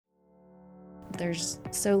there's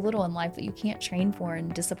so little in life that you can't train for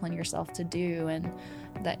and discipline yourself to do, and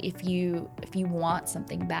that if you want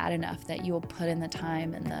something bad enough that you will put in the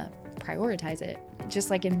time and the prioritize it. Just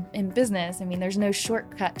like in business, I mean, there's no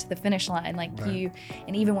shortcut to the finish line. Like right.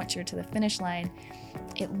 And even once you're to the finish line,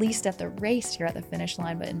 at least at the race, you're at the finish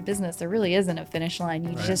line. But in business, there really isn't a finish line.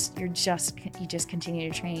 You right. you just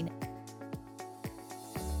continue to train.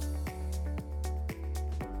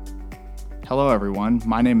 Hello, everyone.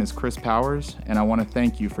 My name is Chris Powers, and I want to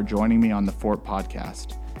thank you for joining me on the Fort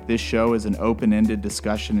Podcast. This show is an open-ended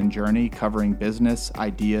discussion and journey covering business,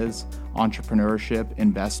 ideas, entrepreneurship,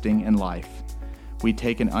 investing, and life. We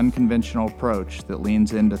take an unconventional approach that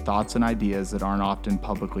leans into thoughts and ideas that aren't often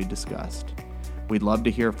publicly discussed. We'd love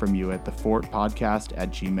to hear from you at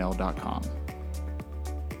thefortpodcast@gmail.com.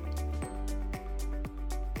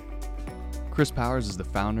 Chris Powers is the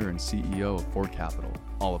founder and CEO of Fort Capital.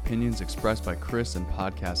 All opinions expressed by Chris and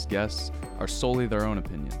podcast guests are solely their own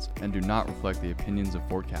opinions and do not reflect the opinions of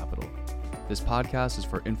Fort Capital. This podcast is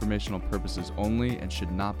for informational purposes only and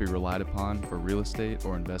should not be relied upon for real estate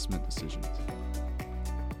or investment decisions.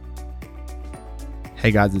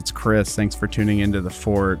 Hey guys, it's Chris. Thanks for tuning into The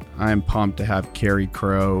Fort. I am pumped to have Kari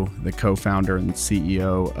Crowe, the co-founder and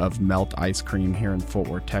CEO of Melt Ice Cream here in Fort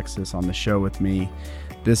Worth, Texas, on the show with me.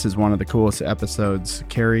 This is one of the coolest episodes.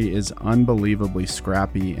 Kari is unbelievably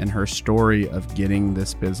scrappy, and her story of getting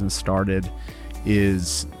this business started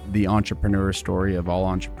is the entrepreneur story of all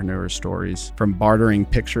entrepreneur stories. From bartering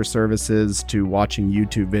picture services to watching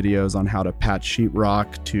YouTube videos on how to patch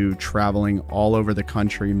sheetrock to traveling all over the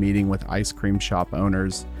country meeting with ice cream shop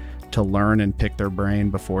owners to learn and pick their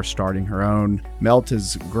brain before starting her own. Melt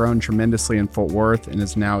has grown tremendously in Fort Worth and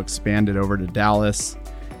is now expanded over to Dallas.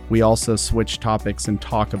 We also switch topics and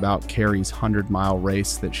talk about Kari's 100-mile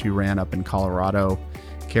race that she ran up in Colorado.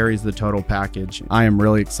 Kari's the total package. I am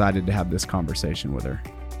really excited to have this conversation with her.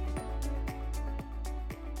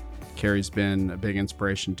 Kari's been a big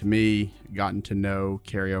inspiration to me. Gotten to know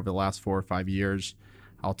Kari over the last 4 or 5 years.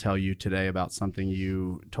 I'll tell you today about something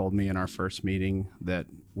you told me in our first meeting that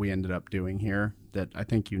we ended up doing here that I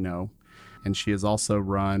think you know. And she has also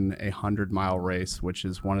run a 100-mile race, which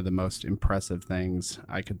is one of the most impressive things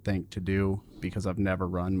I could think to do because I've never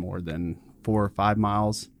run more than 4 or 5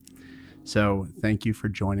 miles. So thank you for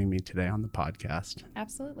joining me today on the podcast.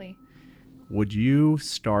 Absolutely. Would you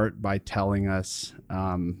start by telling us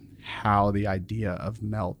how the idea of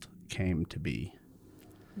Melt came to be?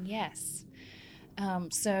 Yes.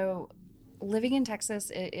 So living in Texas,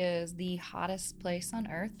 it is the hottest place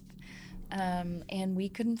on earth. And we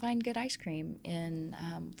couldn't find good ice cream in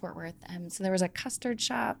Fort Worth. So there was a custard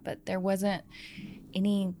shop, but there wasn't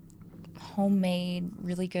any homemade,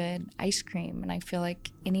 really good ice cream. And I feel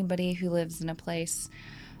like anybody who lives in a place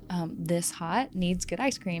this hot needs good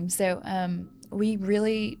ice cream. So we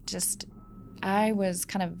really I was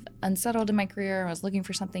kind of unsettled in my career. I was looking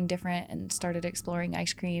for something different and started exploring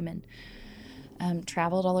ice cream and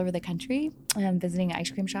traveled all over the country, visiting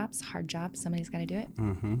ice cream shops. Hard job. Somebody's got to do it.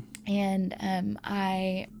 Mm-hmm. And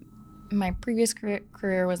my previous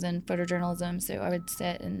career was in photojournalism, so I would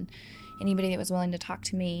sit and anybody that was willing to talk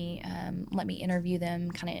to me, let me interview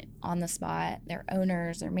them kind of on the spot, their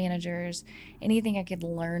owners, their managers, anything I could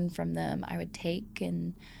learn from them, I would take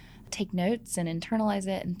notes and internalize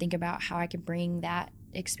it and think about how I could bring that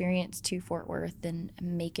experience to Fort Worth and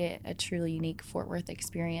make it a truly unique Fort Worth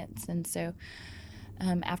experience. And so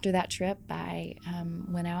after that trip, I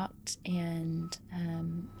went out and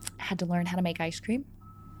had to learn how to make ice cream.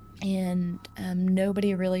 And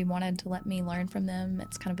nobody really wanted to let me learn from them.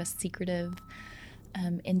 It's kind of a secretive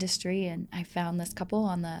industry. And I found this couple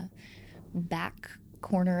on the back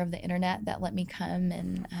corner of the internet that let me come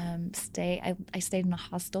and stay. I stayed in a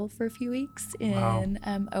hostel for a few weeks in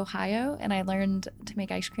Ohio, and I learned to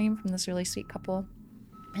make ice cream from this really sweet couple.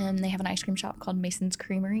 And they have an ice cream shop called Mason's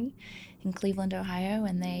Creamery in Cleveland, Ohio,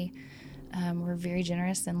 and they were very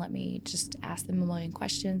generous and let me just ask them a million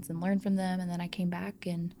questions and learn from them. And then I came back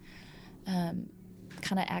and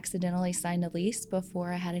kind of accidentally signed a lease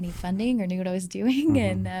before I had any funding or knew what I was doing,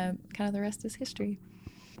 and kind of the rest is history.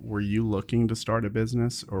 Were you looking to start a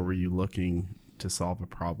business, or were you looking to solve a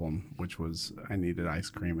problem, which was I needed ice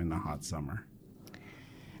cream in the hot summer?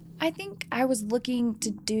 I think I was looking to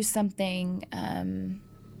do something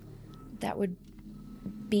that would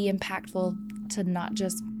be impactful to not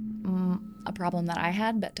just a problem that I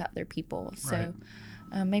had, but to other people. So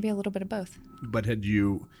maybe a little bit of both. But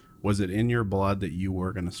was it in your blood that you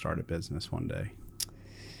were going to start a business one day?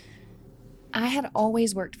 I had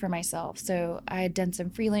always worked for myself. So I had done some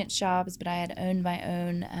freelance jobs, but I had owned my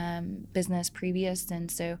own business previous.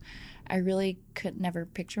 And so I really could never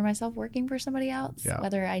picture myself working for somebody else,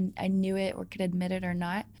 whether I knew it or could admit it or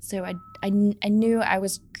not. So I knew I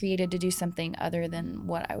was created to do something other than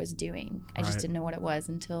what I was doing. I just didn't know what it was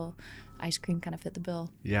until ice cream kind of fit the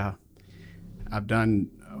bill. Yeah. I've done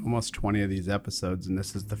almost 20 of these episodes, and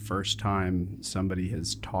this is the first time somebody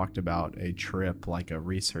has talked about a trip, like a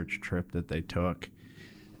research trip that they took.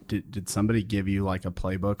 Did somebody give you like a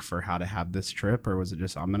playbook for how to have this trip, or was it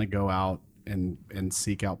just, I'm going to go out and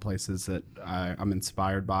seek out places that I'm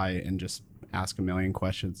inspired by and just ask a million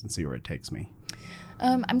questions and see where it takes me?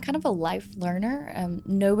 I'm kind of a life learner.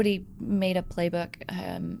 Nobody made a playbook.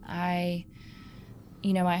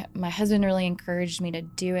 My husband really encouraged me to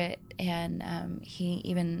do it, and he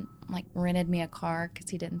even like rented me a car because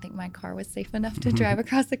he didn't think my car was safe enough to drive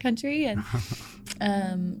across the country. And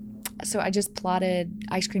so I just plotted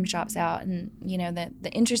ice cream shops out. And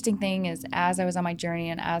the interesting thing is, as I was on my journey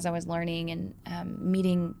and as I was learning and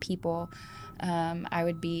meeting people, I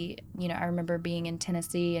would be, I remember being in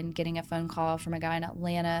Tennessee and getting a phone call from a guy in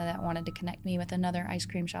Atlanta that wanted to connect me with another ice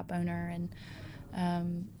cream shop owner.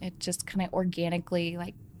 And it just kind of organically,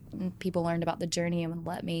 like, people learned about the journey and would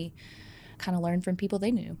let me kind of learn from people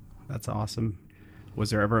they knew. That's awesome. Was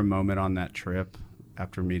there ever a moment on that trip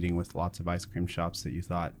after meeting with lots of ice cream shops that you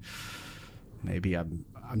thought, maybe I'm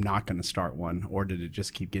not going to start one, or did it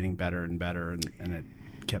just keep getting better and better and it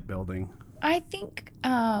kept building? I think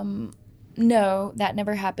no, that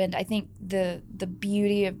never happened. I think the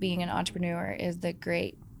beauty of being an entrepreneur is the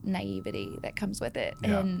great naivety that comes with it,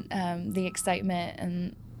 and the excitement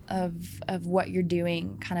and of what you're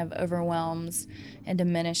doing kind of overwhelms and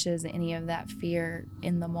diminishes any of that fear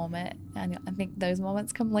in the moment. And I think those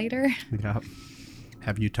moments come later. Yeah.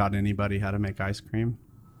 Have you taught anybody how to make ice cream?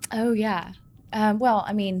 Oh yeah. Well,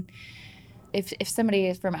 I mean, if somebody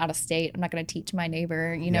is from out of state, I'm not going to teach my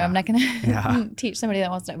neighbor. I'm not going to teach somebody that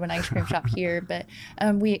wants to open an ice cream shop here. But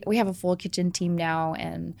we have a full kitchen team now,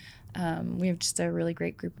 and we have just a really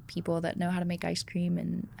great group of people that know how to make ice cream.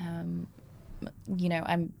 And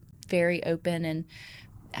I'm very open, and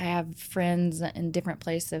I have friends in different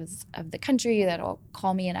places of the country that'll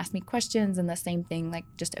call me and ask me questions. And the same thing, like,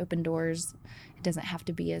 just open doors. It doesn't have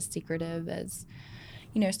to be as secretive as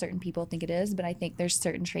certain people think it is, but I think there's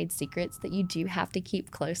certain trade secrets that you do have to keep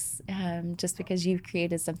close, just because you've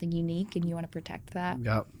created something unique and you want to protect that.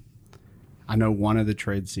 Yep. I know one of the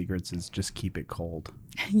trade secrets is just keep it cold.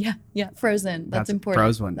 Yeah. Frozen. That's important.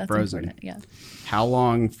 Frozen. Important, yeah. How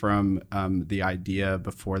long from the idea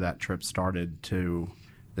before that trip started to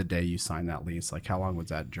the day you signed that lease? Like, how long was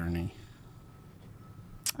that journey?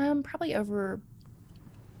 Probably over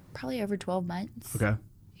 12 months. Okay.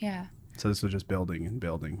 Yeah. So this was just building and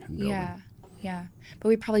building and building. Yeah. But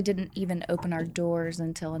we probably didn't even open our doors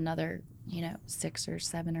until another, 6 or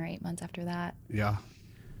 7 or 8 months after that. Yeah.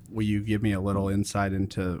 Will you give me a little insight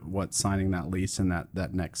into what signing that lease in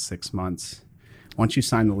that next 6 months? Once you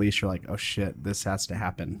sign the lease, you're like, oh shit, this has to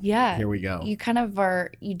happen. Yeah. Here we go. You kind of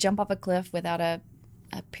you jump off a cliff without a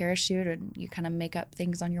parachute, and you kind of make up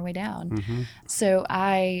things on your way down. Mm-hmm. So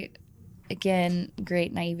again,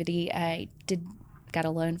 great naivety. I got a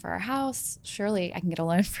loan for our house. Surely I can get a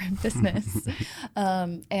loan for a business.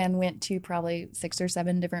 And went to probably 6 or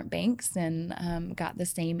 7 different banks and got the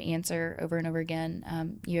same answer over and over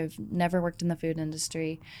again. You have never worked in the food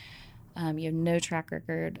industry. You have no track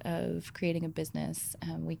record of creating a business.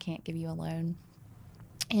 We can't give you a loan.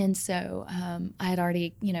 And so I had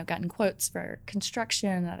already, gotten quotes for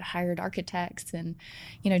construction. I'd hired architects and,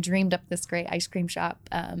 dreamed up this great ice cream shop.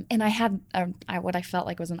 And I had what I felt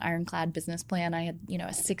like was an ironclad business plan. I had,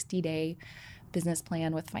 a 60-day business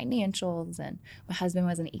plan with financials. And my husband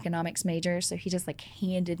was an economics major, so he just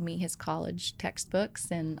handed me his college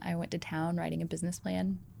textbooks, and I went to town writing a business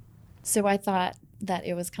plan. So I thought that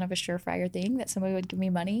it was kind of a surefire thing that somebody would give me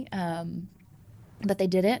money. But they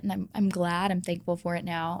did it, and I'm glad. I'm thankful for it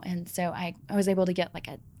now. And so I was able to get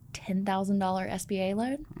a $10,000 SBA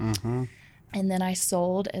loan. Mm-hmm. And then I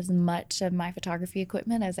sold as much of my photography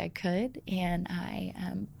equipment as I could, and I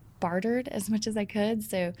bartered as much as I could.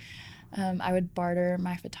 So I would barter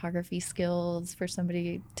my photography skills for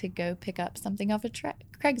somebody to go pick up something off a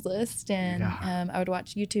Craigslist. And I would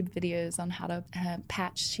watch YouTube videos on how to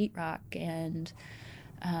patch sheetrock, and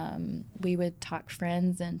we would talk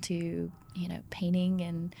friends into painting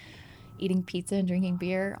and eating pizza and drinking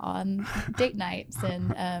beer on date nights.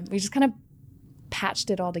 And we just kind of patched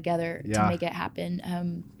it all together to make it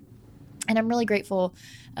happen. And I'm really grateful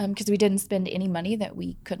because we didn't spend any money that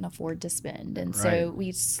we couldn't afford to spend. And so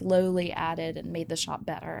we slowly added and made the shop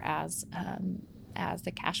better as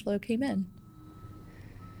the cash flow came in.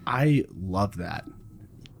 I love that.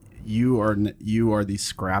 You are the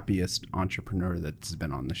scrappiest entrepreneur that's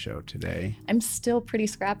been on the show today. I'm still pretty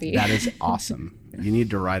scrappy. That is awesome. You need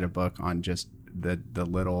to write a book on just the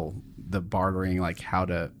bartering, like how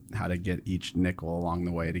to get each nickel along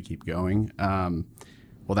the way to keep going.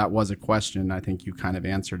 Well, that was a question. I think you kind of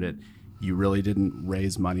answered it. You really didn't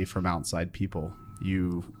raise money from outside people.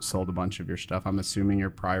 You sold a bunch of your stuff. I'm assuming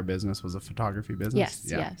your prior business was a photography business?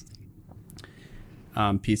 Yes.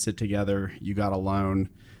 Piece it together. You got a loan.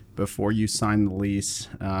 Before you signed the lease,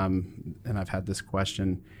 and I've had this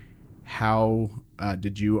question, how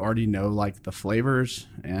did you already know like the flavors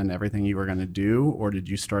and everything you were going to do, or did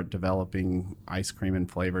you start developing ice cream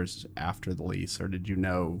and flavors after the lease, or did you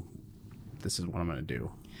know this is what I'm going to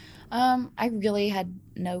do? I really had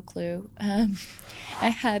no clue. I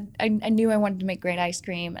knew I wanted to make great ice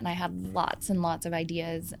cream, and I had lots and lots of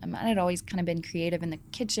ideas. I had always kind of been creative in the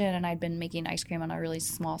kitchen, and I'd been making ice cream on a really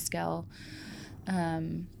small scale,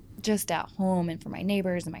 just at home and for my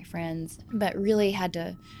neighbors and my friends, but really had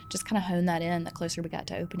to just kind of hone that in the closer we got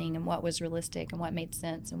to opening and what was realistic and what made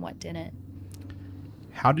sense and what didn't.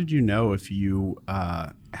 How did you know if you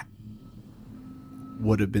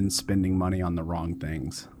would have been spending money on the wrong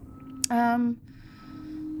things?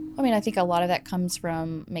 I think a lot of that comes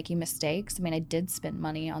from making mistakes. I did spend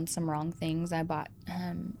money on some wrong things. I bought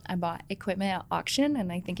equipment at auction,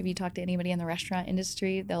 and I think if you talk to anybody in the restaurant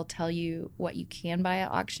industry, they'll tell you what you can buy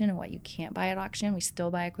at auction and what you can't buy at auction. We still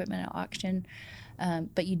buy equipment at auction,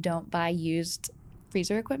 but you don't buy used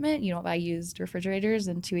freezer equipment. You don't buy used refrigerators.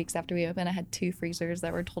 And 2 weeks after we opened, I had 2 freezers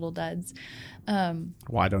that were total duds.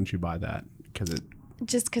 Why don't you buy that?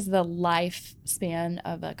 Just because the lifespan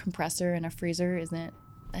of a compressor and a freezer isn't,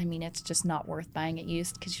 it's just not worth buying it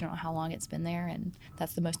used because you don't know how long it's been there, and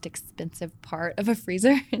that's the most expensive part of a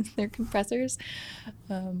freezer is their compressors.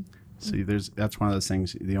 That's one of those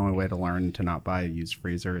things. The only way to learn to not buy a used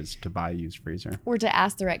freezer is to buy a used freezer, or to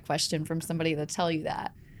ask the right question from somebody to tell you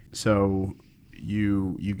that. So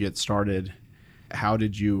you get started. How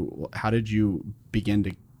did you begin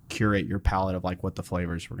to curate your palette of like what the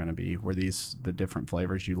flavors were going to be? Were these the different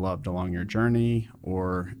flavors you loved along your journey,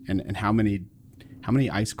 and how many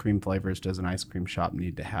ice cream flavors does an ice cream shop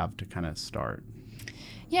need to have to kind of start?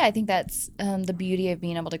 Yeah, I think that's the beauty of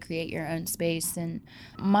being able to create your own space. And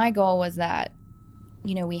my goal was that,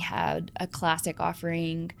 we had a classic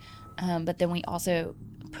offering, but then we also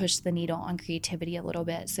pushed the needle on creativity a little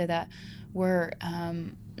bit so that we're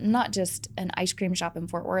not just an ice cream shop in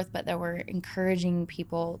Fort Worth, but that we're encouraging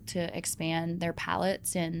people to expand their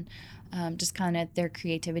palates and just kind of their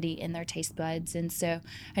creativity in their taste buds. And so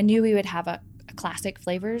I knew we would have a classic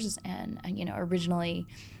flavors, and originally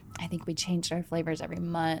I think we changed our flavors every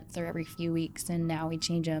month or every few weeks, and now we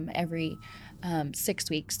change them every 6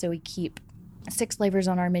 weeks. So we keep 6 flavors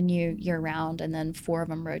on our menu year round, and then 4 of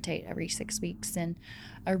them rotate every 6 weeks. And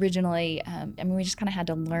originally, we just kind of had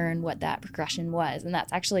to learn what that progression was, and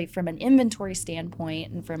that's actually from an inventory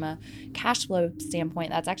standpoint and from a cash flow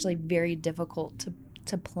standpoint, that's actually very difficult to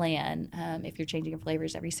plan if you're changing your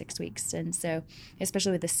flavors every 6 weeks. And so,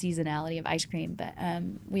 especially with the seasonality of ice cream, but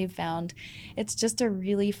we've found it's just a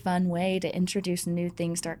really fun way to introduce new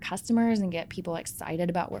things to our customers and get people excited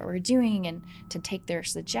about what we're doing, and to take their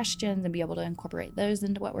suggestions and be able to incorporate those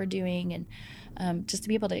into what we're doing, and just to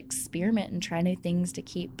be able to experiment and try new things to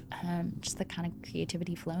keep just the kind of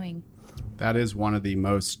creativity flowing. That is one of the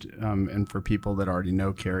most, and for people that already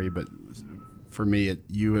know Kari, but for me,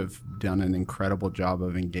 you have done an incredible job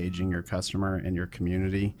of engaging your customer and your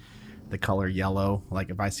community. The color yellow, like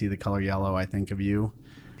if I see the color yellow, I think of you.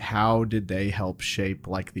 How did they help shape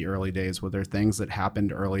like the early days? Were there things that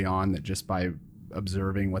happened early on that just by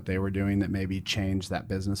observing what they were doing that maybe changed that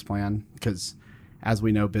business plan? Because as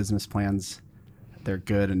we know, business plans, they're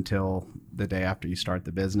good until the day after you start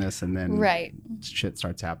the business, and then shit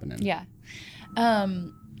starts happening. Yeah.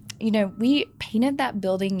 We painted that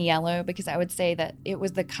building yellow because I would say that it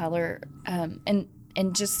was the color, and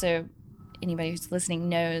just so anybody who's listening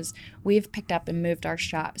knows, we've picked up and moved our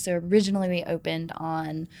shop. So originally we opened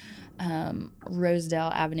on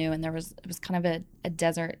Rosedale Avenue, and it was kind of a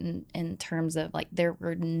desert in terms of like there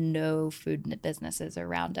were no food businesses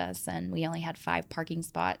around us, and we only had 5 parking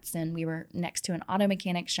spots, and we were next to an auto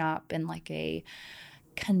mechanic shop and like a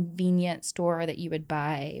convenience store that you would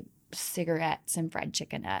buy cigarettes and fried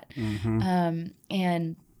chicken at. Mm-hmm.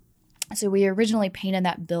 And so we originally painted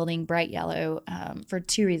that building bright yellow for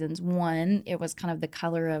 2 reasons. One, it was kind of the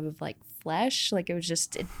color of like flesh. Like it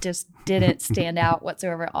just didn't stand out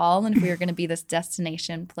whatsoever at all. And if we were going to be this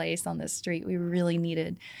destination place on this street, we really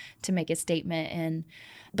needed to make a statement.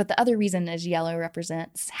 But the other reason is yellow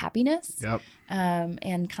represents happiness. Yep.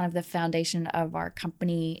 And kind of the foundation of our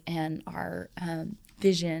company and our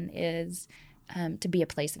vision is to be a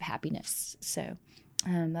place of happiness. So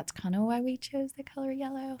that's kind of why we chose the color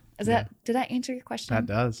yellow. Did that answer your question? That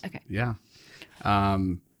does. Okay. Yeah.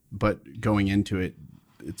 But going into it,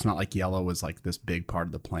 it's not like yellow was like this big part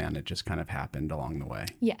of the plan. It just kind of happened along the way.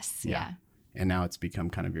 Yes. Yeah. And now it's become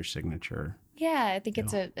kind of your signature. Yeah. I think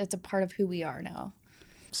it's a part of who we are now.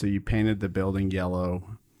 So you painted the building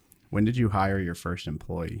yellow. When did you hire your first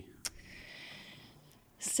employee?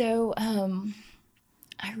 So,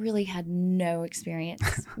 I really had no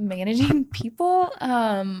experience managing people.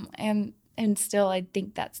 And still, I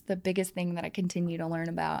think that's the biggest thing that I continue to learn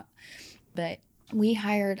about. But I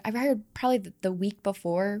hired probably the week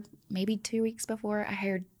before, maybe 2 weeks before, I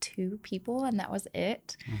hired 2 people, and that was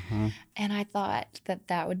it. Mm-hmm. And I thought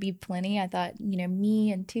that would be plenty. I thought,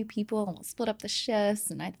 me and 2 people, and we'll split up the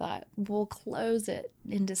shifts. And I thought we'll close it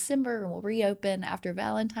in December and we'll reopen after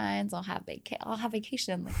Valentine's. I'll have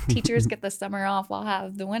vacation. Like teachers get the summer off, I'll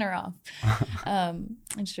have the winter off. And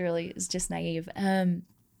surely it's just naive.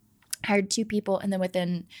 Hired 2 people, and then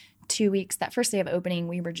within 2 weeks, that first day of opening,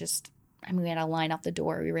 we had a line out the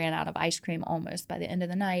door. We ran out of ice cream almost by the end of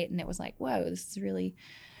the night, and it was like, whoa, this is really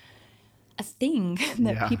a thing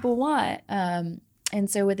that people want. And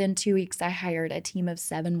so within 2 weeks, I hired a team of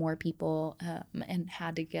 7 more people, and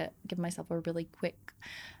had to give myself a really quick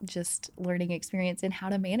just learning experience in how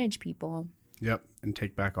to manage people. Yep. And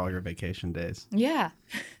take back all your vacation days. Yeah.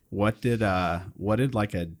 What did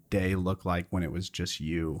like a day look like when it was just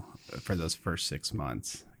you for those first 6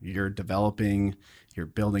 months? You're developing, you're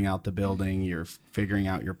building out the building, you're figuring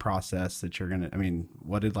out your process that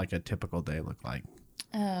what did like a typical day look like?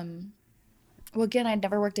 Well, again, I'd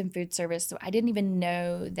never worked in food service, so I didn't even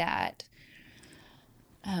know that,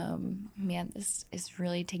 this is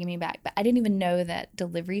really taking me back, but I didn't even know that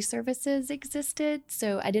delivery services existed.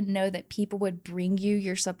 So I didn't know that people would bring you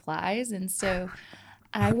your supplies. And so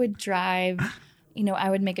I would drive, I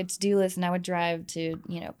would make a to-do list, and I would drive to,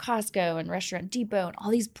 Costco and Restaurant Depot and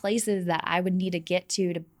all these places that I would need to get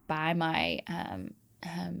to buy my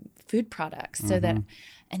food products. So that,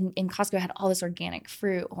 and Costco had all this organic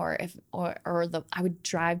fruit, I would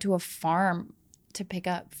drive to a farm to pick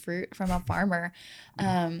up fruit from a farmer,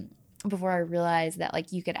 before I realized that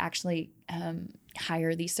like you could actually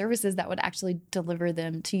hire these services that would actually deliver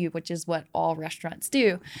them to you, which is what all restaurants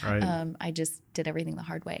do. Right. I just did everything the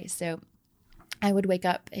hard way. So I would wake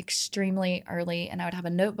up extremely early, and I would have a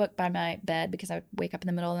notebook by my bed because I would wake up in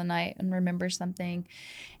the middle of the night and remember something.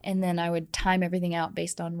 And then I would time everything out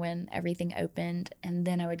based on when everything opened. And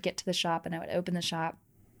then I would get to the shop and I would open the shop,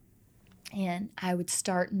 and I would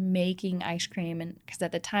start making ice cream. And because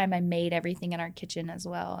at the time I made everything in our kitchen as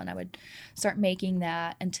well. And I would start making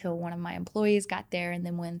that until one of my employees got there. And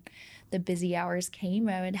then when the busy hours came,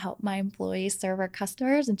 I would help my employees serve our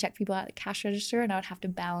customers and check people out at the cash register. And I would have to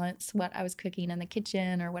balance what I was cooking in the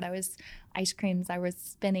kitchen or ice creams I was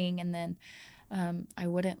spinning. And then I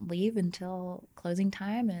wouldn't leave until closing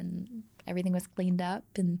time and everything was cleaned up.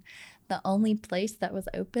 And the only place that was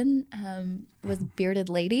open was Bearded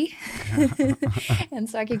Lady. And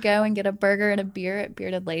so I could go and get a burger and a beer at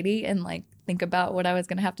Bearded Lady and like think about what I was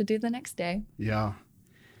going to have to do the next day. Yeah.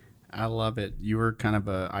 I love it. You were kind of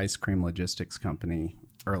a ice cream logistics company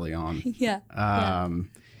early on. Yeah.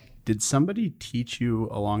 Did somebody teach you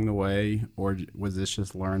along the way, or was this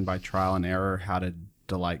just learned by trial and error how to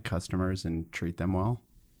delight customers and treat them well?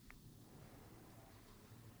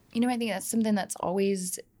 I think that's something that's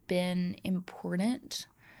always been important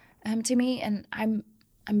to me. And I'm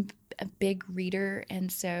a big reader.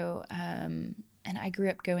 And so, and I grew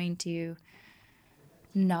up going to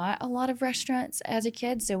not a lot of restaurants as a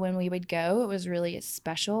kid. So when we would go, it was really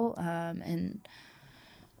special. And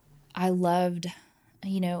I loved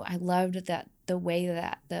that the way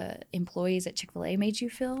that the employees at Chick-fil-A made you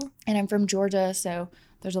feel. And I'm from Georgia, so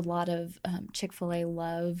there's a lot of Chick-fil-A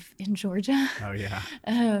love in Georgia. Oh, yeah.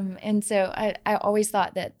 And so I always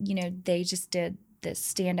thought that, they just did this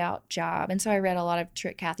standout job. And so I read a lot of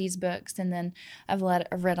Trick Cathy's books, and then I've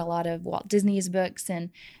read a lot of Walt Disney's books,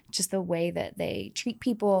 and just the way that they treat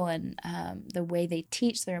people and the way they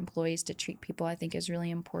teach their employees to treat people, I think is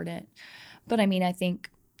really important. But I think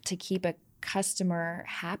to keep a customer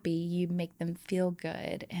happy, you make them feel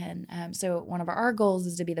good. And so one of our goals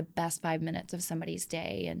is to be the best 5 minutes of somebody's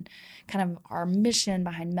day. And kind of our mission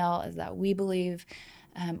behind Melt is that we believe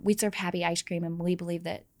we serve happy ice cream, and we believe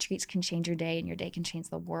that treats can change your day and your day can change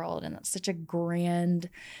the world. And that's such a grand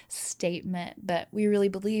statement. But we really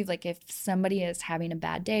believe, like, if somebody is having a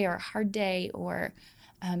bad day or a hard day, or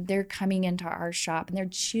they're coming into our shop and they're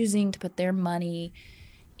choosing to put their money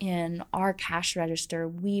in our cash register,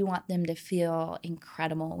 we want them to feel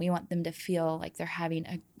incredible. We want them to feel like they're having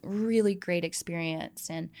a really great experience.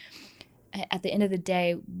 And at the end of the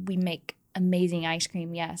day, we make amazing ice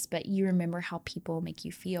cream, yes, but you remember how people make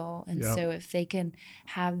you feel. And Yep. so if they can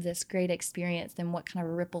have this great experience, then what kind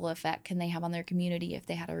of a ripple effect can they have on their community if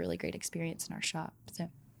they had a really great experience in our shop? So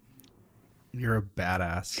You're a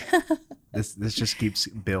badass. This just keeps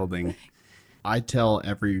building. I tell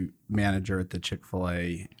every manager at the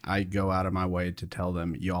Chick-fil-A, I go out of my way to tell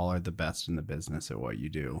them, y'all are the best in the business at what you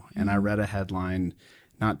do. And I read a headline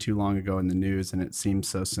not too long ago in the news, and it seemed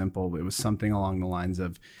so simple. It was something along the lines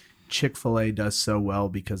of, Chick-fil-A does so well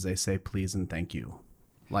because they say please and thank you.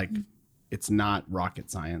 Like, it's not rocket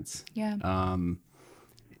science. yeah.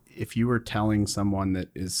 If you were telling someone that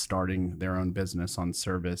is starting their own business on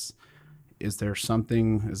service, is there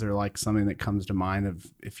like something that comes to mind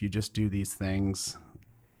of, if you just do these things,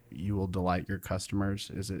 you will delight your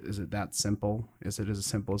customers? Is it that simple? Is it as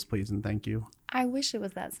simple as please and thank you? I wish it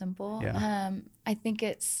was that simple. Yeah. I think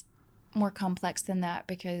it's more complex than that,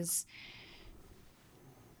 because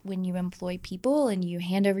when you employ people and you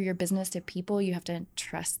hand over your business to people, you have to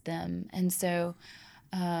trust them. And so,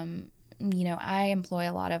 I employ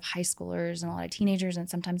a lot of high schoolers and a lot of teenagers, and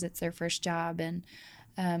sometimes it's their first job, and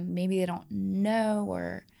maybe they don't know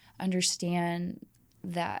or understand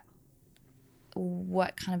that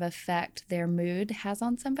what kind of effect their mood has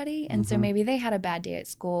on somebody. And so maybe they had a bad day at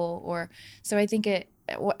school, or so I think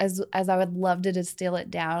as I would love to distill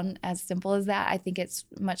it down as simple as that, I think it's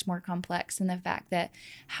much more complex in the fact that,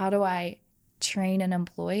 how do I train an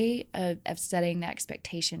employee of setting the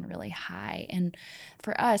expectation really high? And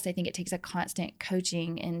for us, I think it takes a constant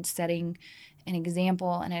coaching and setting an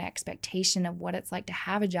example and an expectation of what it's like to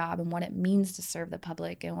have a job and what it means to serve the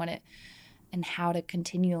public, and how to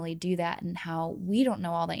continually do that, and how we don't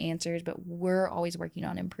know all the answers, but we're always working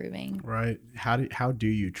on improving. Right. How do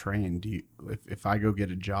you train? If I go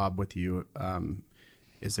get a job with you,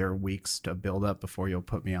 is there weeks to build up before you'll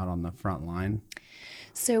put me out on the front line?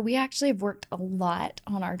 So we actually have worked a lot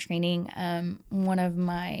on our training. One of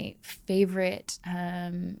my favorite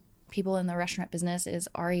people in the restaurant business is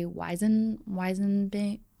Ari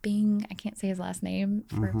Weisenbing. I can't say his last name.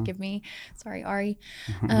 Forgive me. Sorry, Ari.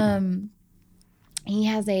 He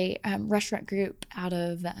has a restaurant group out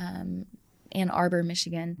of Ann Arbor,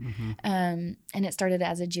 Michigan, and it started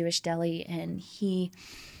as a Jewish deli. And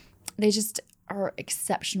they just are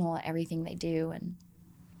exceptional at everything they do, and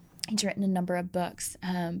he's written a number of books.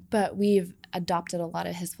 But we've adopted a lot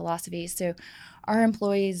of his philosophies. So our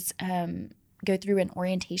employees go through an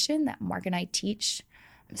orientation that Mark and I teach.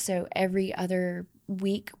 So every other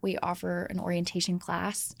week we offer an orientation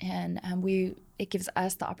class, and it gives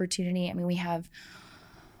us the opportunity. I mean, we have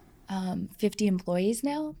 50 employees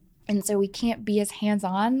now, and so we can't be as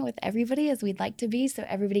hands-on with everybody as we'd like to be. So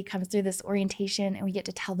everybody comes through this orientation, and we get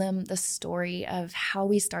to tell them the story of how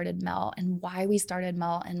we started Melt and why we started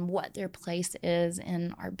Melt and what their place is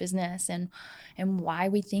in our business, and why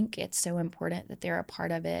we think it's so important that they're a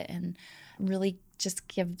part of it, and really just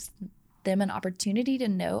gives them an opportunity to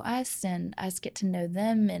know us and us get to know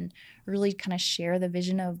them, and really kind of share the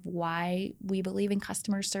vision of why we believe in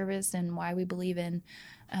customer service and why we believe in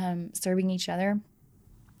serving each other.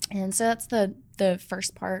 And so that's the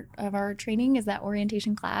first part of our training, is that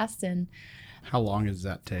orientation class. And how long does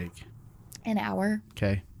that take? An hour.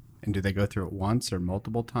 Okay. And do they go through it once or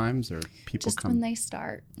multiple times, or people just come? When they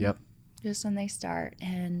start. Yep. Just when they start.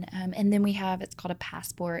 And then we have, it's called a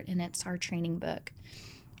passport, and it's our training book.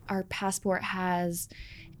 Our passport has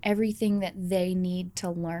everything that they need to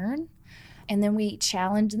learn. And then we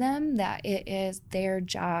challenge them that it is their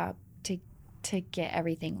job to get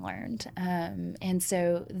everything learned. And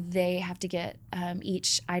so they have to get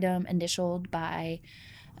each item initialed by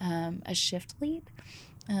a shift lead,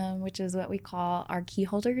 which is what we call our key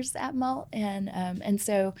holders at Melt. And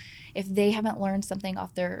so if they haven't learned something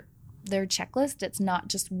off their checklist, it's not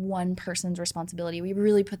just one person's responsibility. We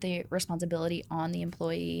really put the responsibility on the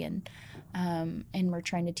employee, and we're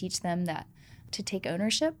trying to teach them that to take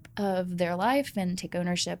ownership of their life and take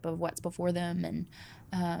ownership of what's before them. And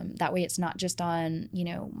that way it's not just on,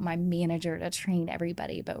 my manager to train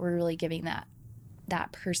everybody, but we're really giving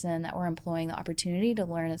that person that we're employing the opportunity to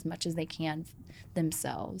learn as much as they can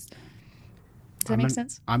themselves. Does that make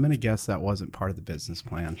sense? I'm going to guess that wasn't part of the business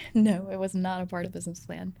plan. No, it was not a part of the business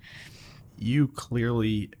plan. You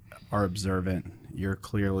clearly are observant. You're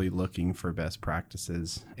clearly looking for best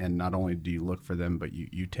practices. And not only do you look for them, but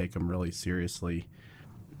you take them really seriously.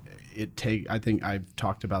 I think I've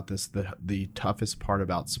talked about this. The toughest part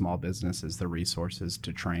about small business is the resources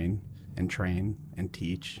to train and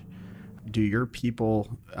teach. Do your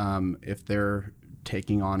people, if they're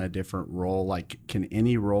taking on a different role, like can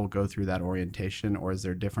any role go through that orientation, or is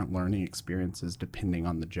there different learning experiences depending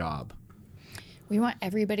on the job? We want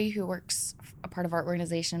everybody who works a part of our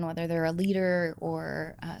organization, whether they're a leader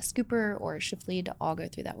or a scooper or a shift lead, to all go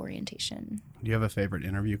through that orientation. Do you have a favorite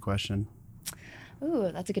interview question?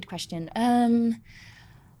 Ooh, that's a good question.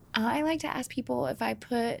 I like to ask people if I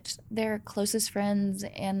put their closest friends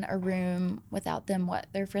in a room without them, what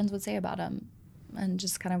their friends would say about them, and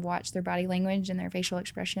just kind of watch their body language and their facial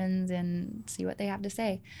expressions and see what they have to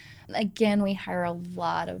say. Again, we hire a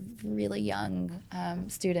lot of really young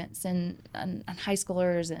students and high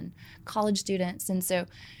schoolers and college students. And so,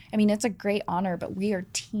 I mean, it's a great honor, but we are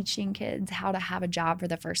teaching kids how to have a job for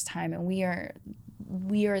the first time, and we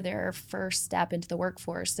are their first step into the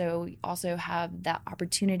workforce. So we also have that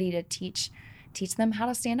opportunity to teach them how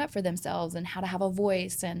to stand up for themselves and how to have a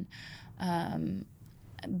voice. And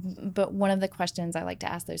but one of the questions I like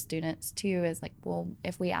to ask those students too is like, well,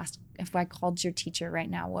 if I called your teacher right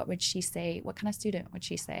now, what would she say? What kind of student would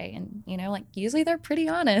she say? And like usually they're pretty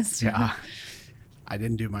honest. Yeah. I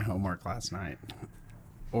didn't do my homework last night,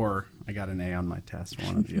 or I got an A on my test,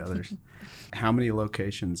 one of the others. How many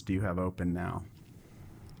locations do you have open now?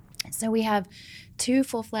 So we have 2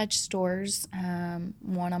 full-fledged stores,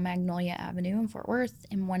 one on Magnolia Avenue in Fort Worth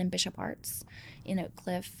and one in Bishop Arts in Oak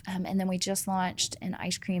Cliff. And then we just launched an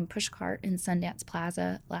ice cream push cart in Sundance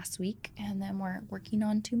Plaza last week. And then we're working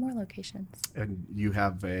on 2 more locations. And you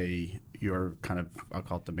have your kind of, I'll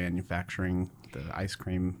call it the ice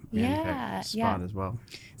cream spot as well.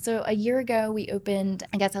 So a year ago we opened,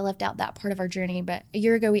 I guess I left out that part of our journey, but a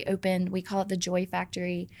year ago we opened, we call it the Joy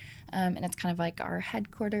Factory. And it's kind of like our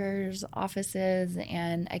headquarters, offices,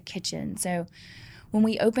 and a kitchen. So when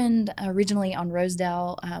we opened originally on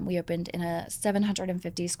Rosedale, we opened in a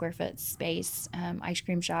 750 square foot space ice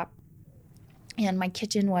cream shop. And my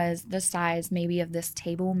kitchen was the size maybe of this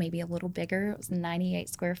table, maybe a little bigger. It was 98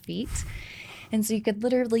 square feet. And so you could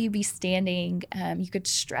literally be standing, you could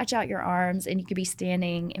stretch out your arms and you could be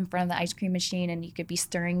standing in front of the ice cream machine and you could be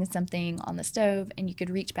stirring something on the stove and you could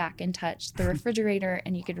reach back and touch the refrigerator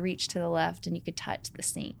and you could reach to the left and you could touch the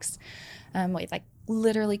sinks. We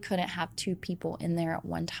literally couldn't have 2 people in there at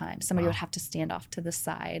one time. Somebody would have to stand off to the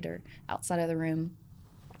side or outside of the room.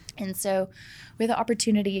 And so we had the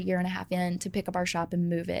opportunity a year and a half in to pick up our shop and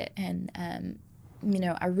move it. And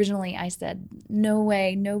originally I said, no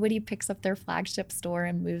way, nobody picks up their flagship store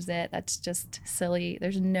and moves it. That's just silly.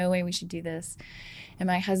 There's no way we should do this. And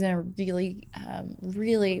my husband really,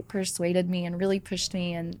 really persuaded me and really pushed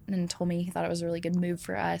me and told me he thought it was a really good move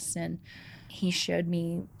for us. And he showed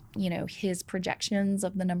me, his projections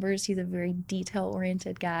of the numbers. He's a very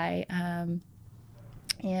detail-oriented guy.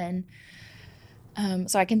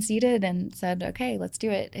 So I conceded and said, okay, let's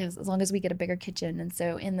do it as long as we get a bigger kitchen. And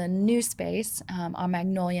so in the new space on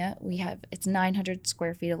Magnolia, it's 900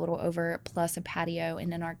 square feet, a little over, plus a patio.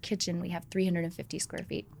 And in our kitchen, we have 350 square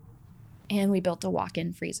feet. And we built a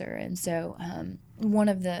walk-in freezer. And so one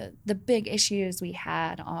of the big issues we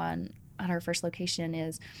had at our first location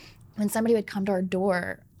is when somebody would come to our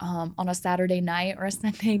door on a Saturday night or a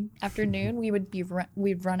Sunday afternoon,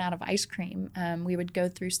 we'd run out of ice cream. We would go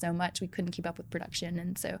through so much we couldn't keep up with production,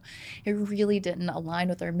 and so it really didn't align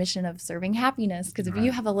with our mission of serving happiness. Because if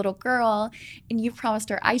you have a little girl and you promised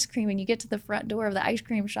her ice cream, and you get to the front door of the ice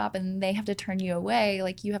cream shop and they have to turn you away,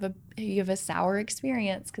 like you have a sour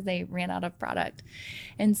experience because they ran out of product,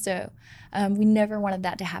 and so we never wanted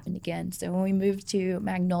that to happen again. So when we moved to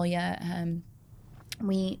Magnolia,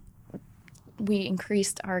 we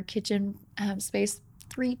increased our kitchen space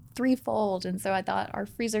threefold, and so I thought our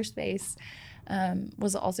freezer space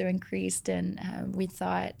was also increased, and we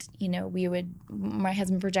thought, my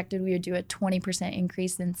husband projected we would do a 20%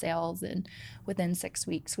 increase in sales, and within 6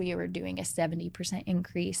 weeks we were doing a 70%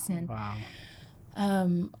 increase. And wow.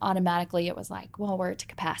 Automatically it was like, well, we're at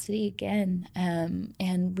capacity again.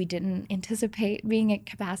 And we didn't anticipate being at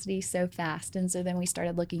capacity so fast. And so then we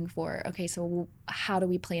started looking for, okay, so how do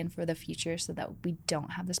we plan for the future so that we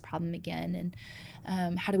don't have this problem again?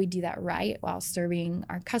 And how do we do that right while serving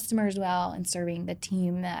our customers well and serving the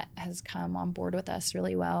team that has come on board with us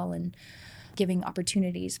really well and giving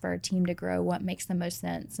opportunities for our team to grow what makes the most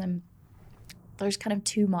sense? And there's kind of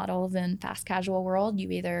 2 models in fast casual world. You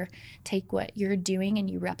either take what you're doing and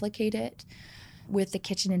you replicate it, with the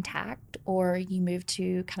kitchen intact, or you move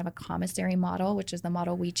to kind of a commissary model, which is the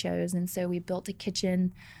model we chose. And so we built a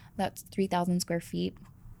kitchen that's 3,000 square feet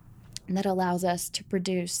that allows us to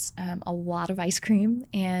produce a lot of ice cream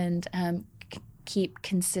and keep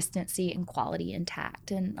consistency and quality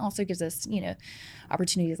intact, and also gives us,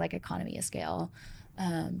 opportunities like economy of scale,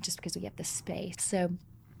 just because we have the space. So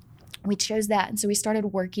we chose that. And so we started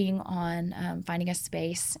working on finding a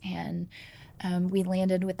space, and we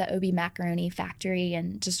landed with the Obi Macaroni Factory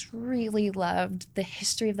and just really loved the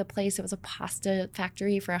history of the place. It was a pasta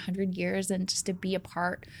factory for 100 years, and just to be a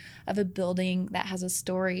part of a building that has a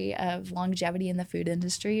story of longevity in the food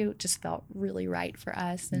industry, it just felt really right for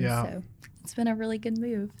us. And so it's been a really good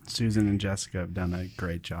move. Susan and Jessica have done a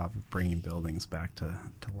great job of bringing buildings back to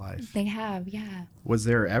life. They have, yeah. Was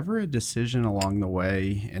there ever a decision along the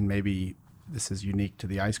way, and maybe this is unique to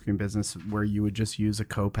the ice cream business, where you would just use a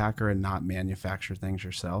co-packer and not manufacture things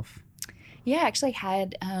yourself? Yeah, I actually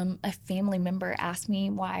had a family member ask me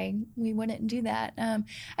why we wouldn't do that.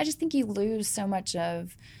 I just think you lose so much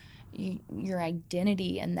of your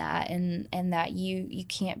identity in that, and that you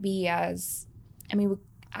can't be as,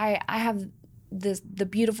 I have the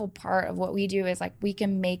beautiful part of what we do is like we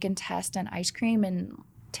can make and test an ice cream and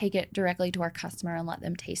take it directly to our customer and let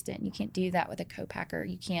them taste it. And you can't do that with a co-packer.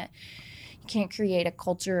 You can't create a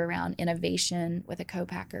culture around innovation with a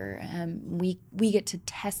co-packer. We get to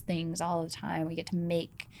test things all the time. We get to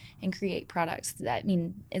make and create products.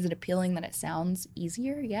 Is it appealing that it sounds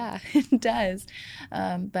easier? Yeah, it does.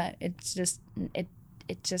 But it's just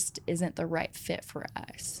it just isn't the right fit for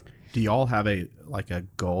us. Do y'all have a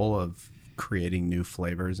goal of creating new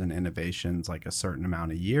flavors and innovations like a certain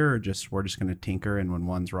amount a year, or we're just going to tinker, and when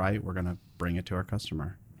one's right, we're going to bring it to our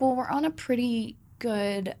customer? Well, we're on a pretty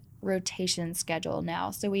good rotation schedule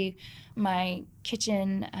now. So my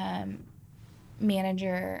kitchen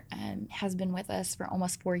manager has been with us for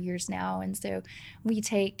almost 4 years now. And so we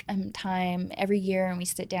take time every year, and we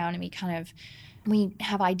sit down and we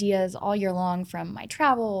have ideas all year long from my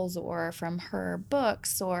travels, or from her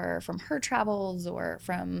books, or from her travels, or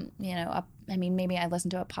from, maybe I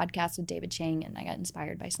listened to a podcast with David Chang and I got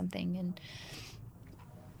inspired by something, and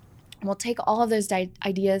we'll take all of those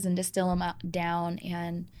ideas and distill them down,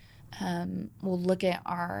 and we'll look at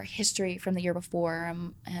our history from the year before,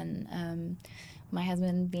 and my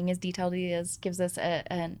husband, being as detailed as he is, gives us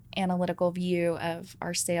an analytical view of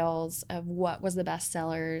our sales, of what was the best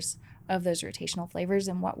sellers of those rotational flavors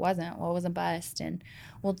and what was a bust. And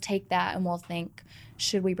we'll take that and we'll think,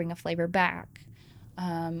 should we bring a flavor back?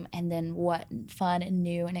 And then what fun and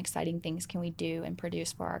new and exciting things can we do and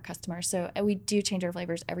produce for our customers? So we do change our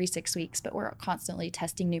flavors every 6 weeks, but we're constantly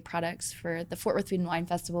testing new products. For the Fort Worth Food and Wine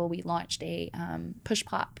Festival, we launched a push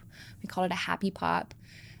pop. We called it a happy pop.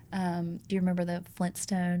 Do you remember the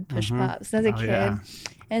Flintstone push pops as a kid? Yeah.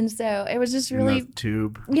 And so it was just really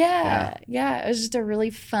tube. Yeah. It was just a really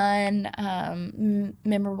fun,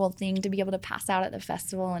 memorable thing to be able to pass out at the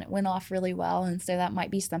festival, and it went off really well. And so that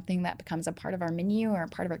might be something that becomes a part of our menu or a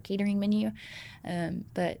part of our catering menu.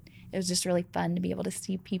 But it was just really fun to be able to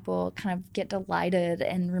see people kind of get delighted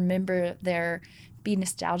and remember be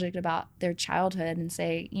nostalgic about their childhood, and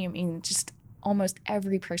say, just almost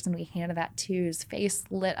every person we handed that to's face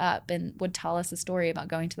lit up and would tell us a story about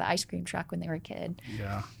going to the ice cream truck when they were a kid.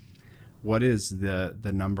 Yeah. What is the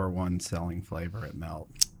number one selling flavor at Melt?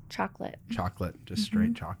 Chocolate. Just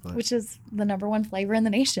straight chocolate. Which is the number one flavor in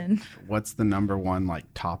the nation. What's the number one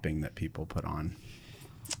topping that people put on?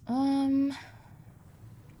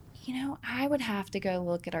 I would have to go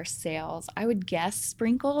look at our sales. I would guess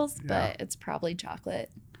sprinkles, but it's probably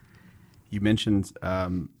chocolate. You mentioned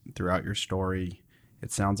throughout your story,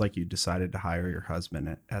 it sounds like you decided to hire your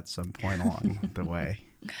husband at some point along the way.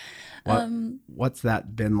 What's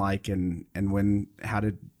that been like, and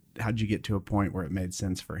how'd you get to a point where it made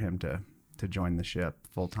sense for him to join the ship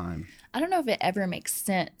full time? I don't know if it ever makes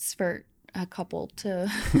sense for a couple to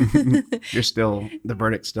the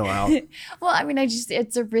verdict's still out. Well,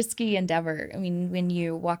 it's a risky endeavor. When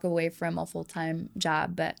you walk away from a full-time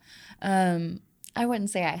job, but I wouldn't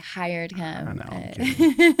say I hired him. I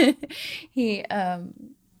know.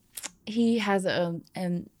 He has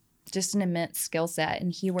just an immense skill set,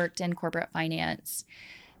 and he worked in corporate finance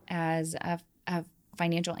as a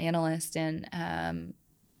financial analyst, and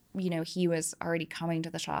he was already coming to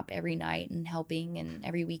the shop every night and helping, and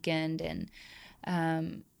every weekend, and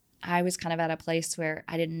I was kind of at a place where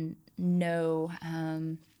I didn't know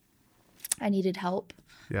I needed help.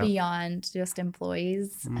 Yeah. Beyond just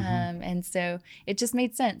employees. And so it just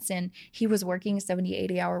made sense. And he was working 70,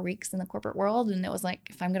 80-hour weeks in the corporate world. And it was like,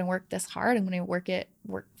 if I'm going to work this hard, I'm going to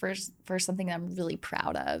work for something that I'm really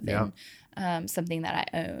proud of. Yeah. something that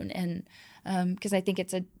I own. And because I think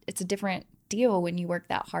it's a different deal when you work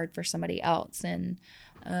that hard for somebody else and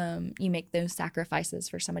you make those sacrifices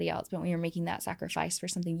for somebody else. But when you're making that sacrifice for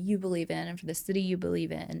something you believe in and for the city you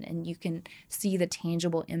believe in, and you can see the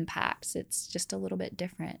tangible impacts, it's just a little bit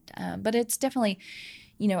different. But it's definitely,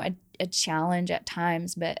 a challenge at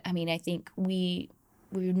times. But I mean, I think we've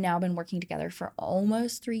now been working together for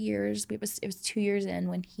almost 3 years. It was 2 years in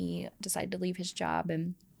when he decided to leave his job,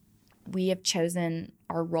 and we have chosen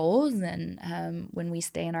our roles. And when we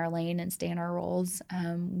stay in our lane and stay in our roles,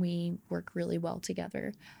 we work really well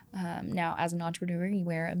together. Now, as an entrepreneur, you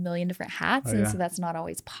wear a million different hats, and so that's not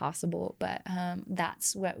always possible. But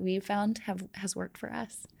that's what we found has worked for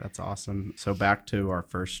us. That's awesome. So back to our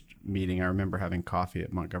first meeting, I remember having coffee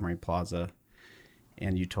at Montgomery Plaza,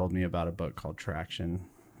 and you told me about a book called Traction,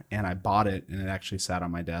 and I bought it, and it actually sat on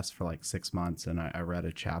my desk for like 6 months, and I read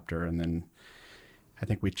a chapter, and then I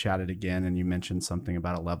think we chatted again, and you mentioned something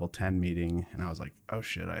about a level 10 meeting, and I was like, oh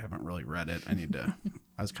shit, I haven't really read it. I need to,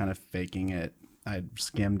 I was kind of faking it. I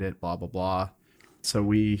skimmed it, blah, blah, blah. So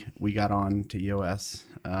we got on to EOS.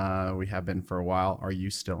 We have been for a while. Are you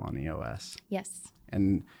still on EOS? Yes.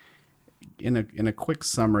 And in a quick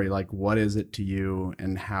summary, like, what is it to you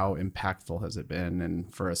and how impactful has it been?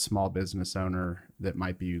 And for a small business owner that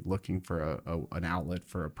might be looking for an outlet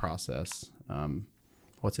for a process,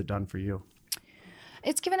 what's it done for you?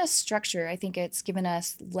 It's given us structure. I think it's given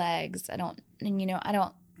us legs. I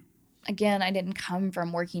didn't come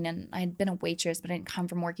from working in, I'd been a waitress, but I didn't come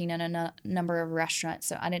from working in a number of restaurants.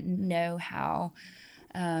 So I didn't know how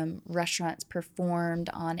restaurants performed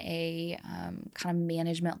on a kind of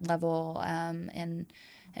management level and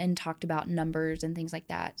talked about numbers and things like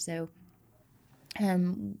that. So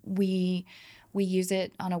we use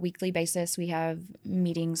it on a weekly basis. We have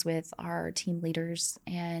meetings with our team leaders,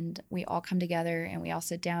 and we all come together and we all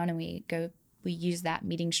sit down and we use that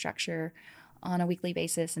meeting structure on a weekly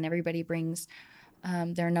basis, and everybody brings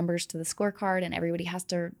their numbers to the scorecard, and everybody has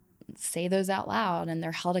to say those out loud, and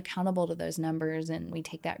they're held accountable to those numbers, and we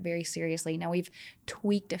take that very seriously. Now, we've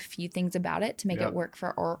tweaked a few things about it to make it work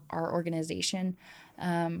for our organization.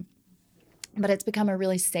 But it's become a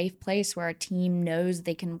really safe place where our team knows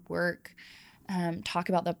they can work, talk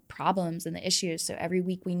about the problems and the issues. So every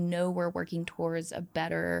week we know we're working towards a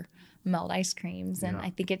better Melt ice creams. And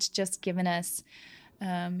I think it's just given us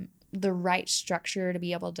the right structure to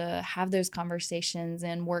be able to have those conversations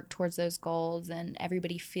and work towards those goals, and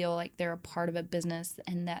everybody feel like they're a part of a business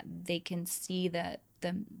and that they can see the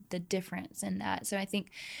difference in that. So I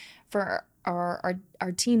think for our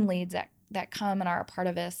team leads that come and are a part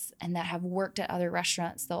of us and that have worked at other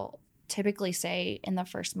restaurants, they'll typically say in the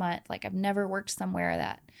first month, like, I've never worked somewhere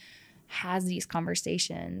that has these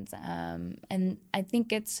conversations. And I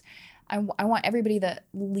think I want everybody that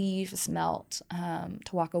leaves Melt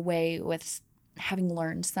to walk away with having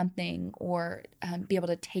learned something, or be able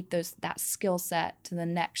to take that skill set to the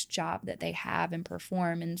next job that they have and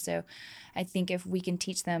perform. And so I think if we can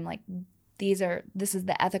teach them, like, this is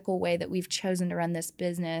the ethical way that we've chosen to run this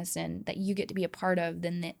business and that you get to be a part of,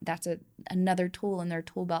 then that's another tool in their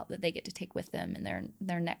tool belt that they get to take with them in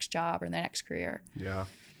their next job or their next career. Yeah.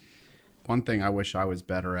 One thing I wish I was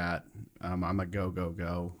better at, I'm a go,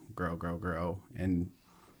 grow. And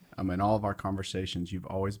in all of our conversations, you've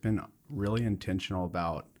always been really intentional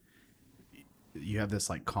about, you have this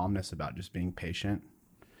like calmness about just being patient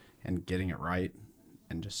and getting it right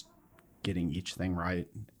and just getting each thing right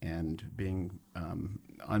and being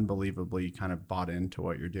unbelievably kind of bought into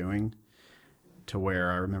what you're doing, to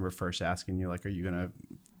where I remember first asking you, like, are you going to,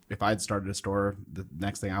 if I had started a store, the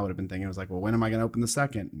next thing I would have been thinking was like, well, when am I going to open the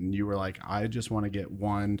second? And you were like, I just want to get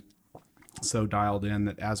one so dialed in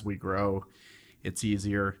that as we grow, it's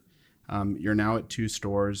easier. You're now at 2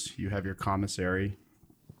 stores. You have your commissary.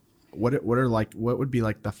 What would be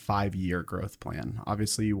like the 5-year growth plan?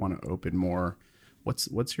 Obviously you want to open more.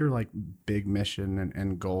 What's your like big mission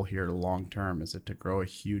and goal here long term? Is it to grow a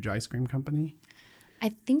huge ice cream company?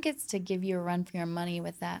 I think it's to give you a run for your money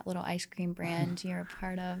with that little ice cream brand you're a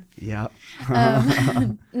part of. Yeah.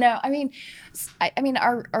 No, I mean,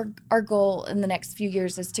 our goal in the next few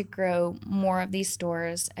years is to grow more of these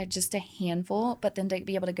stores at just a handful, but then to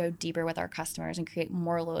be able to go deeper with our customers and create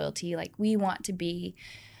more loyalty. Like, we want to be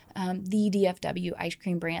the DFW ice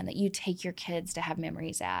cream brand that you take your kids to have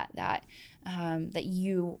memories at, that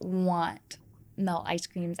you want Melt ice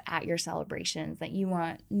creams at your celebrations, that you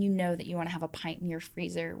want to have a pint in your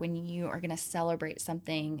freezer when you are going to celebrate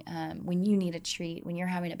something, when you need a treat, when you're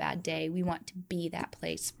having a bad day. We want to be that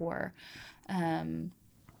place for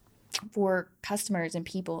customers and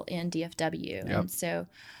people in DFW. Yep. And so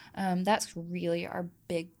that's really our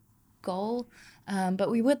big goal. But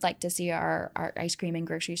we would like to see our ice cream in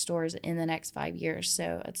grocery stores in the next 5 years.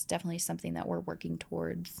 So it's definitely something that we're working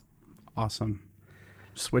towards. Awesome.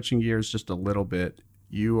 Switching gears just a little bit,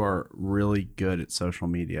 you are really good at social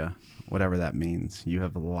media, whatever that means. You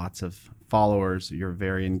have lots of followers. You're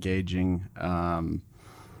very engaging.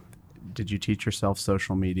 Did you teach yourself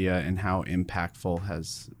social media, and how impactful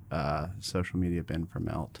has social media been for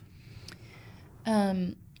Melt?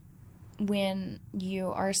 When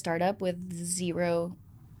you are a startup with zero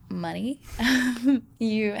money,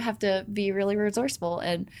 you have to be really resourceful.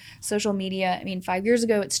 And social media, I mean, 5 years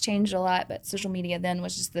ago, it's changed a lot, but social media then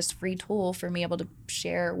was just this free tool for me able to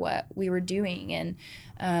share what we were doing.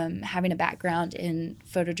 And having a background in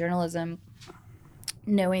photojournalism,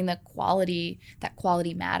 knowing that quality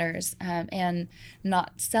matters, and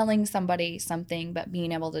not selling somebody something, but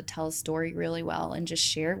being able to tell a story really well and just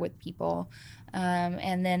share it with people.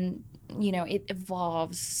 And then, it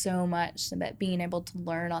evolves so much, but being able to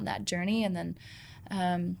learn on that journey, and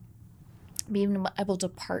then being able to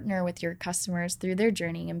partner with your customers through their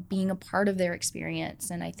journey and being a part of their experience.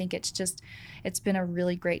 And I think it's been a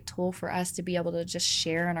really great tool for us to be able to just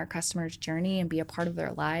share in our customers' journey and be a part of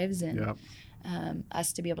their lives, and Yep.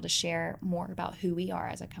 Us to be able to share more about who we are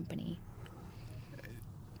as a company.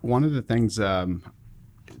 One of the things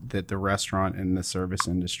that the restaurant and the service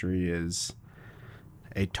industry is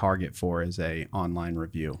a target for is a online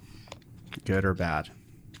review, good or bad.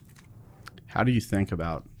 How do you think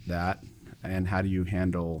about that, and how do you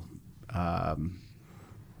handle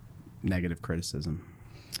negative criticism?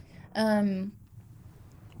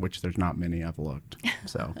 Which there's not many I've looked.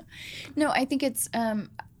 So No, I think it's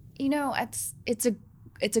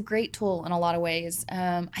it's a great tool in a lot of ways.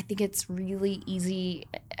 I think it's really easy,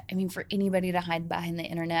 I mean, for anybody to hide behind the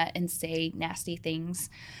internet and say nasty things.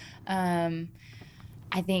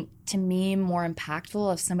 I think, to me, more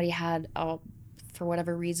impactful if somebody had, for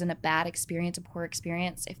whatever reason, a bad experience, a poor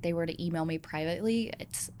experience, if they were to email me privately,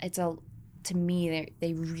 to me,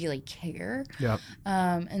 they really care. Yep.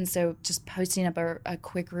 And so just posting up a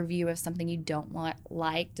quick review of something you don't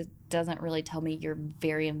like doesn't really tell me you're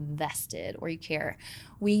very invested or you care.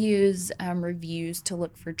 We use reviews to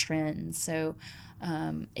look for trends. So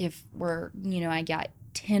if I got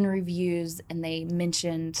 10 reviews and they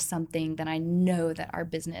mentioned something, then I know that our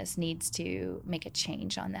business needs to make a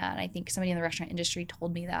change on that. I think somebody in the restaurant industry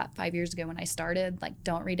told me that 5 years ago when I started, like,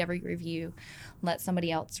 don't read every review, let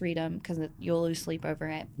somebody else read them because you'll lose sleep over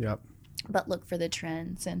it. Yep. But look for the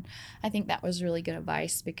trends. And I think that was really good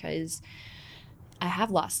advice, because I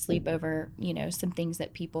have lost sleep over, some things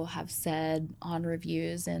that people have said on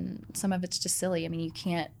reviews, and some of it's just silly. I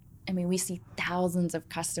mean, we see thousands of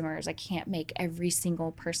customers. I can't make every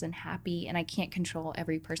single person happy, and I can't control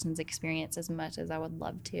every person's experience as much as I would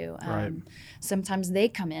love to. Right. Sometimes they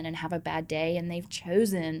come in and have a bad day, and they've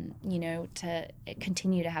chosen, to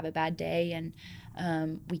continue to have a bad day,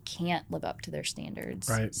 and we can't live up to their standards.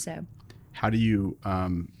 Right. So, how do you,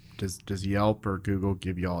 does Yelp or Google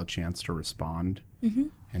give you all a chance to respond? mm-hmm.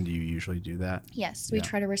 And do you usually do that? Yes, we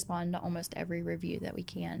try to respond to almost every review that we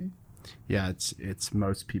can. Yeah, it's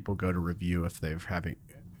most people go to review if they're having.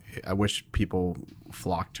 I wish people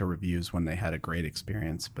flock to reviews when they had a great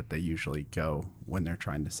experience, but they usually go when they're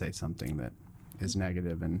trying to say something that is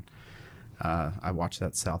negative. And I watched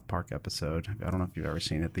that South Park episode. I don't know if you've ever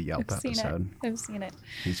seen it, the Yelp episode. I've seen it.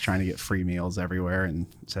 He's trying to get free meals everywhere and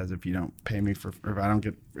says, if you don't pay me if I don't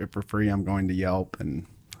get it for free, I'm going to Yelp. And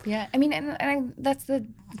yeah, I mean, and that's the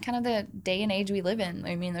kind of the day and age we live in.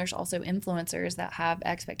 I mean, there's also influencers that have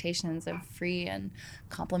expectations of free and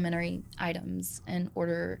complimentary items in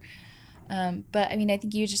order. But I mean, I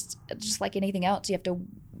think you just like anything else, you have to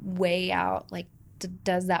weigh out, like,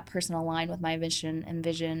 does that person align with my vision,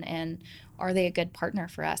 and are they a good partner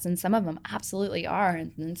for us? And some of them absolutely are,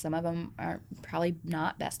 and then some of them are probably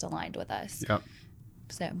not best aligned with us. Yep.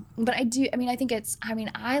 So, but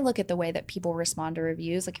I look at the way that people respond to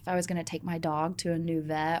reviews. Like, if I was going to take my dog to a new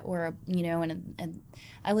vet or, and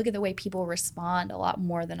I look at the way people respond a lot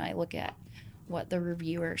more than I look at what the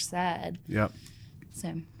reviewer said. Yep.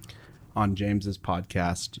 So, on James's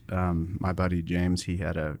podcast, my buddy James, he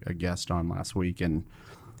had a guest on last week, and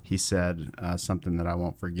he said something that I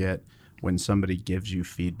won't forget. When somebody gives you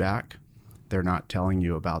feedback, they're not telling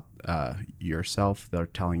you about yourself. They're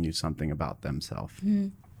telling you something about themselves.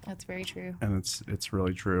 that's very true. And it's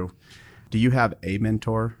really true. Do you have a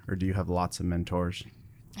mentor, or do you have lots of mentors?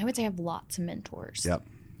 I would say I have lots of mentors. Yep.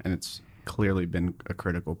 And it's clearly been a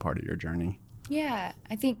critical part of your journey. Yeah,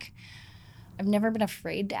 I think I've never been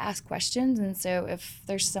afraid to ask questions. And so if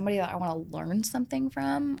there's somebody that I want to learn something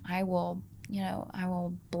from, I will, I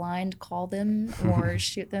will blind call them or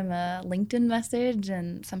shoot them a LinkedIn message.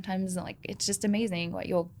 And sometimes like, it's just amazing what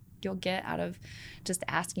you'll get out of just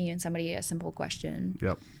asking somebody a simple question.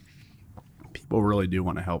 Yep. People really do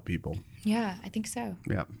want to help people. Yeah, I think so.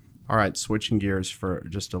 Yep. All right. Switching gears for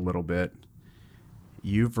just a little bit.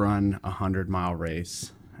 You've run a 100-mile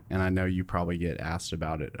race, and I know you probably get asked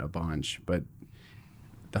about it a bunch, but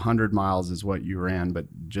the 100 miles is what you ran, but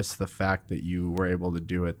just the fact that you were able to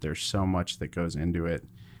do it, there's so much that goes into it.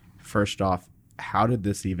 First off, how did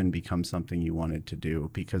this even become something you wanted to do?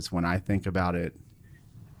 Because when I think about it,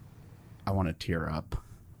 I want to tear up.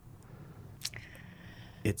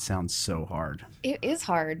 It sounds so hard. It is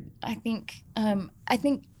hard. I think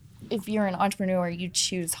if you're an entrepreneur, you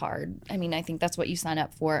choose hard. I mean, I think that's what you sign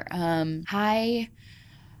up for. I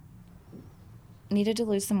needed to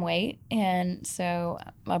lose some weight, and so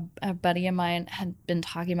a buddy of mine had been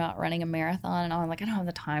talking about running a marathon, and I was like, I don't have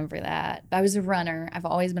the time for that. But I was a runner. I've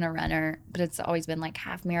always been a runner, but it's always been like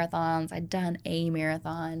half marathons. I'd done a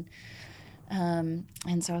marathon, and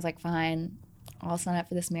so I was like, fine, I'll sign up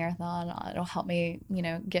for this marathon. It'll help me,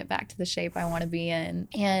 get back to the shape I want to be in.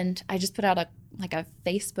 And I just put out a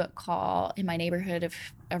Facebook call in my neighborhood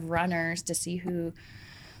of runners to see who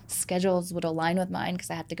schedules would align with mine, because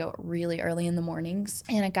I had to go really early in the mornings.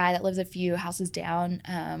 And a guy that lives a few houses down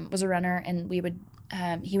was a runner, and he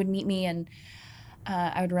would meet me, and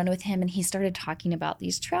I would run with him, and he started talking about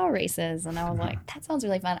these trail races, and I was like, that sounds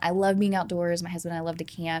really fun. I love being outdoors. My husband and I love to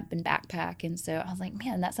camp and backpack, and so I was like,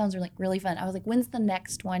 man, that sounds really, really fun. I was like, when's the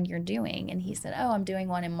next one you're doing? And he said, I'm doing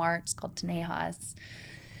one in March. It's called Tenejas.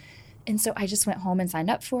 And so I just went home and signed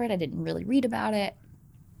up for it. I didn't really read about it.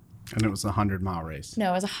 And it was a 100-mile race.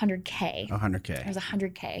 No, it was 100K. 100K. It was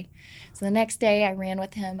 100K. So the next day I ran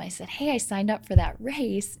with him. I said, hey, I signed up for that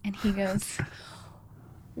race. And he goes,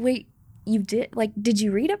 wait, you did? Like, did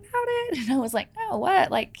you read about it? And I was like, no,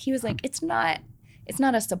 what? Like, he was like, it's not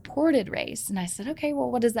a supported race. And I said, okay, well,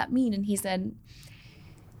 what does that mean? And he said,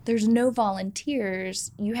 there's no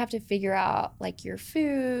volunteers. You have to figure out like your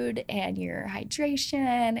food and your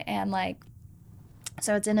hydration, and like,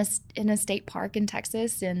 so it's in a state park in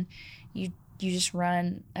Texas, and you just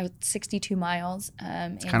run 62 miles.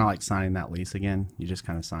 It's kind of like signing that lease again. You just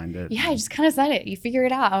kind of signed it. Yeah, I just kind of signed it. You figure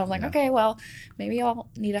it out. I was like, okay, well, maybe I'll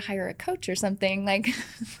need to hire a coach or something. Like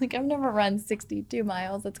I've never run 62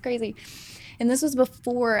 miles. That's crazy. And this was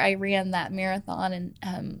before I ran that marathon. And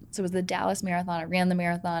so it was the Dallas Marathon. I ran the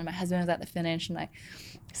marathon. My husband was at the finish, and I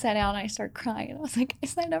sat down and I started crying. And I was like, I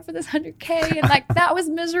signed up for this 100K, and like that was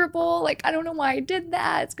miserable. Like, I don't know why I did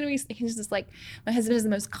that. It's gonna be. He's just like, my husband is the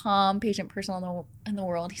most calm, patient person in the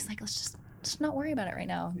world. He's like, let's just not worry about it right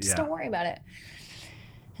now. Just don't worry about it.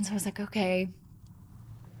 And so I was like, okay.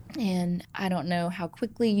 And I don't know how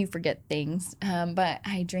quickly you forget things, but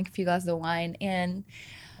I drank a few glasses of wine, and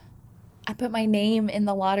I put my name in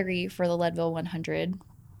the lottery for the Leadville 100.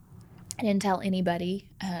 I didn't tell anybody,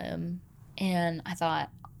 and I thought,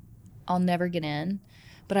 I'll never get in.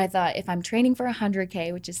 But I thought, if I'm training for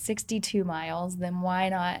 100K, which is 62 miles, then why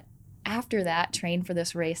not after that train for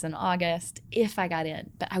this race in August if I got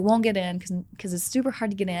in? But I won't get in because it's super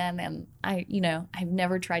hard to get in, and I've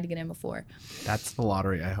never tried to get in before. That's the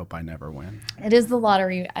lottery I hope I never win. It is the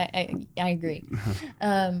lottery. I agree.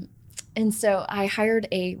 And so I hired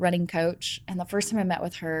a running coach, and the first time I met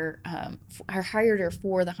with her, I hired her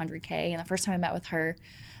for the 100K, and the first time I met with her,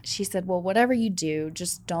 she said, well, whatever you do,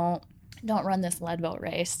 just don't run this Leadville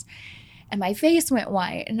race. And my face went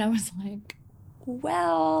white, and I was like,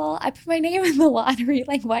 well, I put my name in the lottery.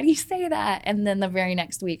 Like, why do you say that? And then the very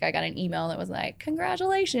next week, I got an email that was like,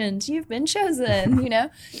 congratulations, you've been chosen,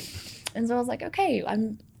 And so I was like, okay,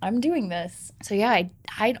 I'm doing this. So yeah,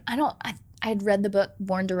 I'd read the book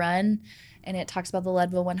Born to Run, and it talks about the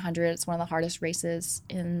Leadville 100. It's one of the hardest races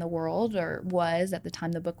in the world, or was at the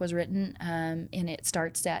time the book was written. And it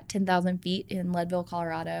starts at 10,000 feet in Leadville,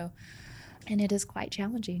 Colorado. And it is quite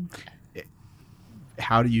challenging.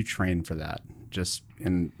 How do you train for that?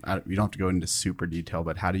 You don't have to go into super detail,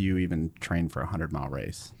 but how do you even train for a 100-mile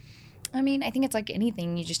race? I mean, I think it's like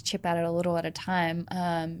anything. You just chip at it a little at a time.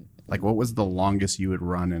 Like, what was the longest you would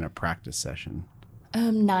run in a practice session?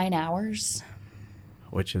 9 hours.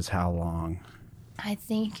 Which is how long? I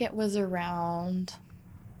think it was around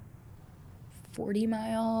 40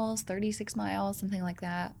 miles, 36 miles, something like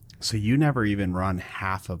that. So you never even run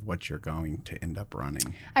half of what you're going to end up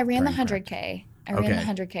running? I ran the 100K. I ran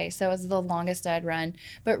the 100K, so it was the longest I'd run.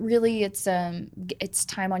 But really, it's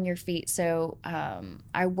time on your feet. So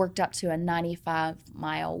I worked up to a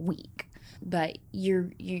 95-mile week. But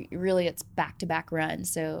it's back-to-back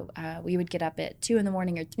runs. So we would get up at 2 in the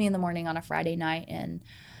morning or 3 in the morning on a Friday night and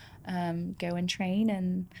go and train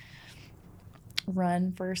and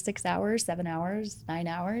run for 6 hours, 7 hours, 9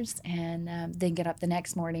 hours, and then get up the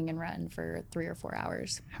next morning and run for 3 or 4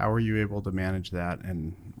 hours. How are you able to manage that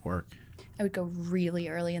and work? I would go really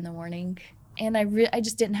early in the morning, and I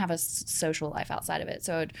just didn't have a social life outside of it.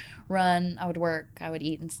 So I would run, I would work, I would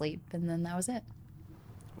eat and sleep, and then that was it.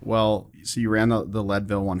 Well, so you ran the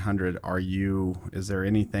Leadville 100. Is there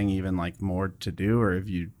anything even like more to do, or have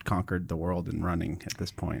you conquered the world in running at this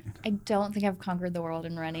point? I don't think I've conquered the world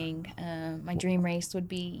in running. My dream race would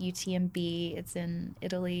be UTMB. It's in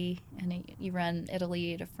Italy, and you run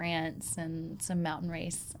Italy to France and some mountain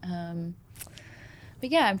race. But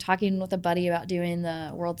yeah, I'm talking with a buddy about doing the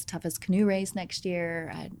world's toughest canoe race next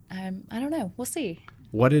year. I don't know. We'll see.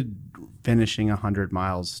 What did finishing 100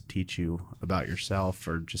 miles teach you about yourself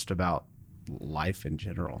or just about life in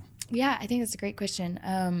general? Yeah, I think that's a great question.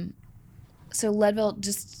 So Leadville,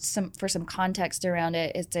 just for some context around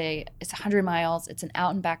it, it's 100 miles. It's an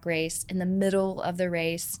out and back race. In the middle of the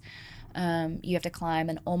race, you have to climb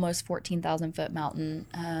an almost 14,000 foot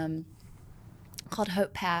mountain called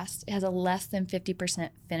Hope Pass. It has a less than 50%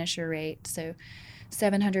 finisher rate. So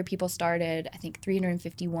 700 people started. I think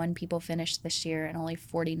 351 people finished this year, and only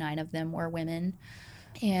 49 of them were women.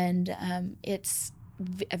 And it's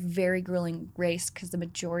a very grueling race because the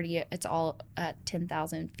majority, it's all at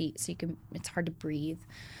 10,000 feet, so it's hard to breathe.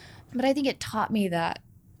 But I think it taught me that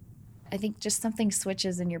I think just something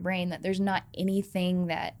switches in your brain that there's not anything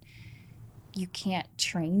that you can't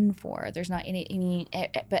train for. There's not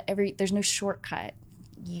there's no shortcut.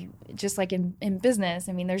 You just like in business,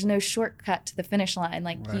 I mean, there's no shortcut to the finish line.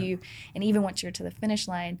 Like right. And even once you're to the finish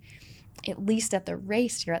line, at least at the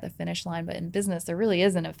race, you're at the finish line. But in business, there really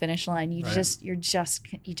isn't a finish line. You just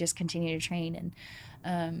continue to train.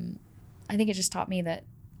 And I think it just taught me that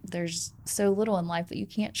there's so little in life that you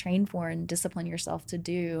can't train for and discipline yourself to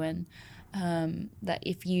do. And that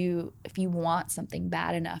if you want something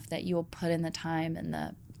bad enough, that you will put in the time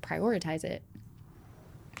and prioritize it.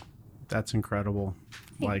 That's incredible.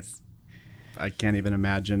 Thanks. Like, I can't even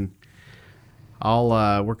imagine.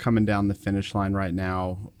 We're coming down the finish line right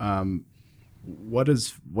now. What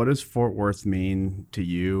does Fort Worth mean to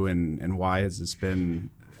you, and why has this been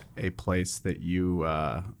a place that you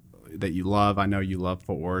love? I know you love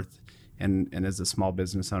Fort Worth, and as a small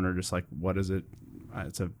business owner, just like, what is it?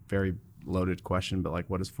 It's a very loaded question, but like,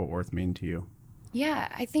 what does Fort Worth mean to you? Yeah,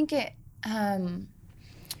 I think it.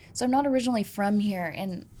 So I'm not originally from here,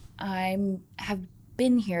 and I have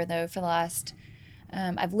been here though for the last.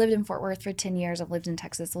 I've lived in Fort Worth for 10 years. I've lived in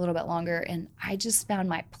Texas a little bit longer, and I just found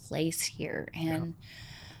my place here. And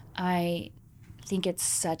yeah. I think it's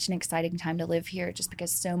such an exciting time to live here, just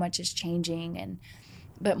because so much is changing.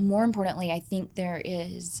 But more importantly, I think there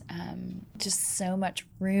is just so much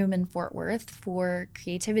room in Fort Worth for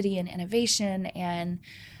creativity and innovation. And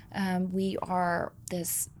we are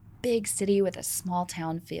this big city with a small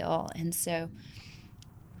town feel. And so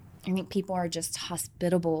I think people are just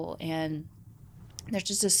hospitable, and there's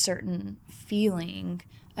just a certain feeling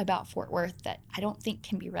about Fort Worth that I don't think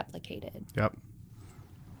can be replicated. Yep.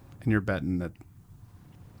 And you're betting that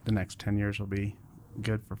the next 10 years will be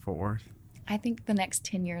good for Fort Worth? I think the next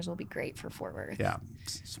 10 years will be great for Fort Worth. Yeah.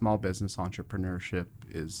 Small business entrepreneurship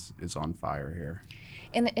is on fire here.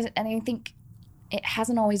 And I think it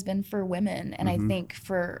hasn't always been for women. And mm-hmm. I think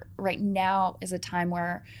for right now is a time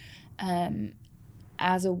where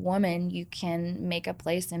as a woman, you can make a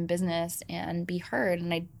place in business and be heard.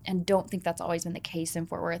 And I don't think that's always been the case in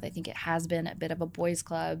Fort Worth. I think it has been a bit of a boys'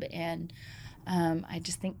 club. And I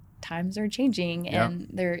just think times are changing. Yeah. And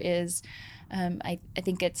there is, I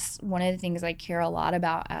think it's one of the things I care a lot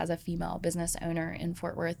about as a female business owner in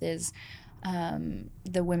Fort Worth is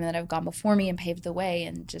the women that have gone before me and paved the way,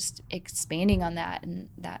 and just expanding on that, and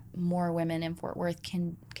that more women in Fort Worth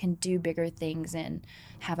can do bigger things and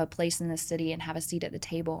have a place in the city and have a seat at the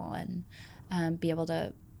table and be able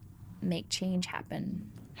to make change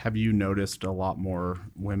happen. Have you noticed a lot more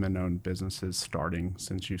women-owned businesses starting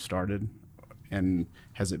since you started? And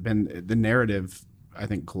has it been the narrative? I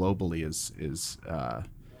think globally is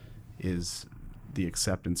the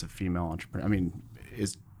acceptance of female entrepreneurs. I mean,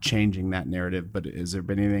 is changing that narrative, but has there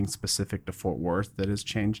been anything specific to Fort Worth that has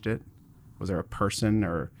changed it? Was there a person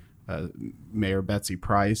or Mayor Betsy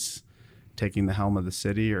Price taking the helm of the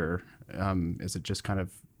city, or is it just kind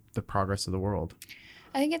of the progress of the world?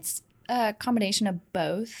 I think it's a combination of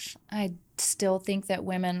both. I still think that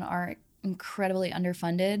women are incredibly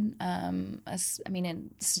underfunded.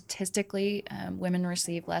 Statistically, women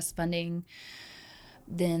receive less funding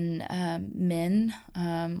than men.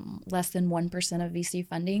 Less than 1% of VC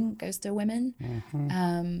funding goes to women.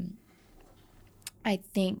 Mm-hmm. I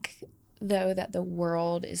think, though, that the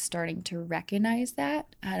world is starting to recognize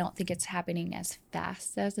that. I don't think it's happening as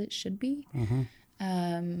fast as it should be.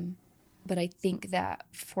 But I think that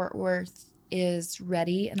Fort Worth is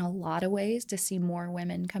ready in a lot of ways to see more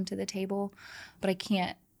women come to the table. But I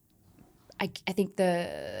think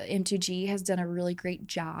the M2G has done a really great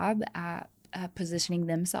job at positioning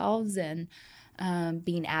themselves and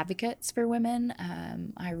being advocates for women.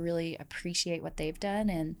 I really appreciate what they've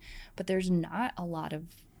done, but there's really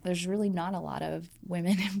not a lot of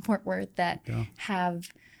women in Fort Worth that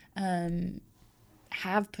have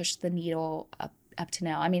pushed the needle up to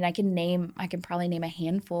now. I mean, I can probably name a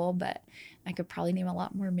handful, but I could probably name a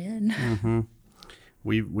lot more men.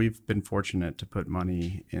 We've been fortunate to put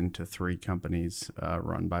money into 3 companies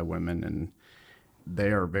run by women, and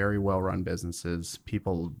they are very well-run businesses.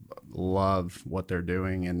 People love what they're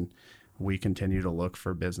doing, and we continue to look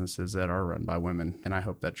for businesses that are run by women, and I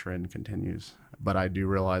hope that trend continues. But I do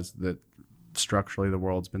realize that structurally the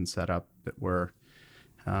world's been set up that we're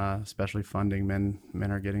especially funding men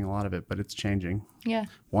are getting a lot of it, but it's changing. Yeah.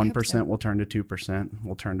 1% will turn to 2%,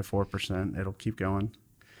 will turn to 4%. It'll keep going.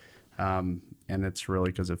 And it's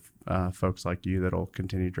really because of folks like you that'll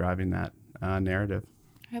continue driving that narrative.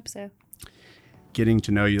 I hope so. Getting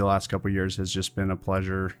to know you the last couple of years has just been a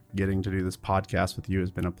pleasure. Getting to do this podcast with you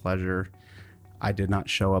has been a pleasure. I did not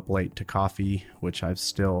show up late to coffee, which I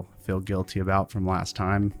still feel guilty about from last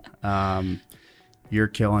time. You're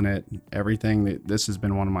killing it. This has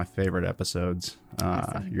been one of my favorite episodes.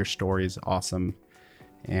 Awesome. Your story is awesome.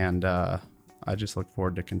 And I just look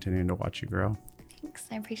forward to continuing to watch you grow. Thanks.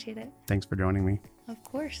 I appreciate it. Thanks for joining me. Of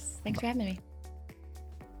course. Thanks for having me.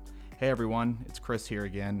 Hey everyone, it's Chris here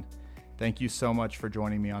again. Thank you so much for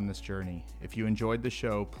joining me on this journey. If you enjoyed the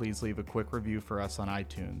show, please leave a quick review for us on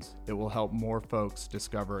iTunes. It will help more folks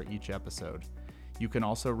discover each episode. You can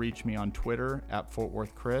also reach me on Twitter at Fort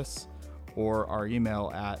Worth Chris or our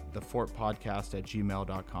email at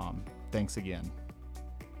thefortpodcast@gmail.com. Thanks again.